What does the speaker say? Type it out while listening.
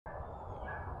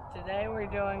Today we're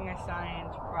doing a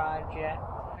science project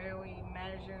where we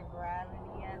measure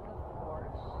gravity as a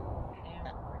force and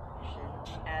friction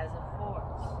as a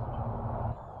force.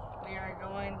 We are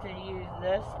going to use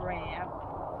this ramp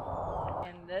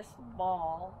and this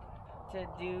ball to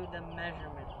do the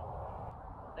measurement.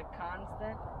 The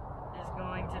constant is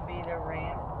going to be the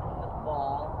ramp and the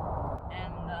ball,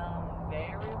 and the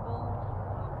variable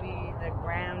will be the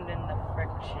ground and the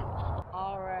friction.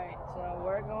 Alright, so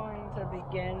we're going to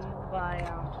begin by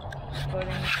putting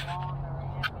the ball on the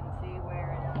ramp and see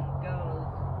where it goes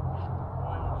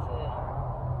once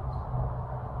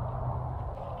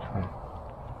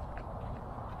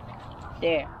it...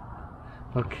 There.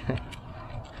 Okay.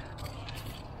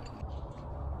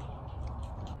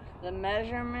 The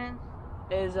measurement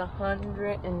is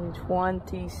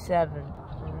 127.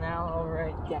 And now I'll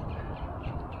write down.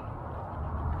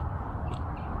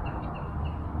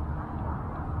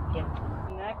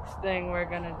 Next thing we're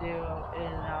gonna do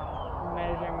is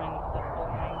measurement the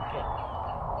blanket.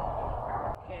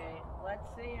 Okay, let's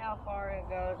see how far it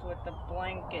goes with the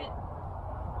blanket.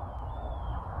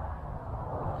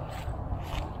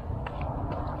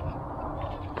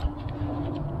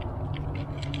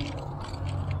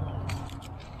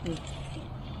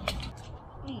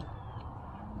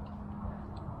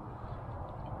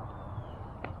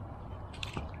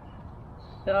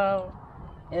 So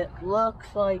it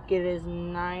looks like it is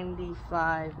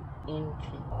 95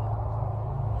 inches.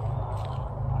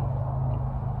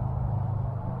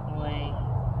 Wait.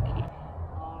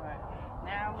 Alright.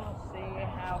 Now we'll see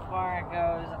how far it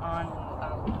goes on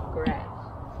grass.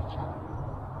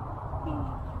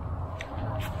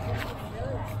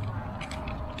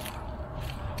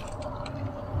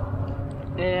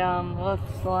 It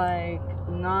looks like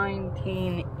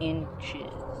 19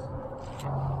 inches.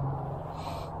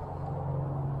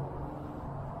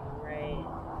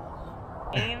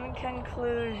 In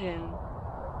conclusion,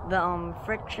 the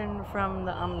friction from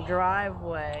the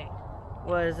driveway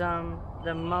was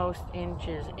the most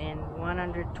inches in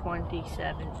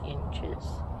 127 inches.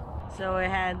 So it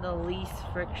had the least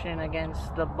friction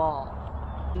against the ball.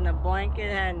 And the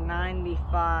blanket had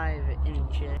 95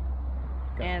 inches.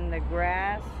 And the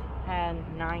grass had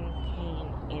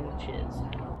 19 inches.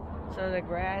 So the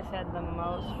grass had the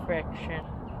most friction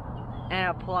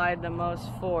and applied the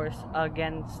most force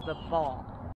against the ball.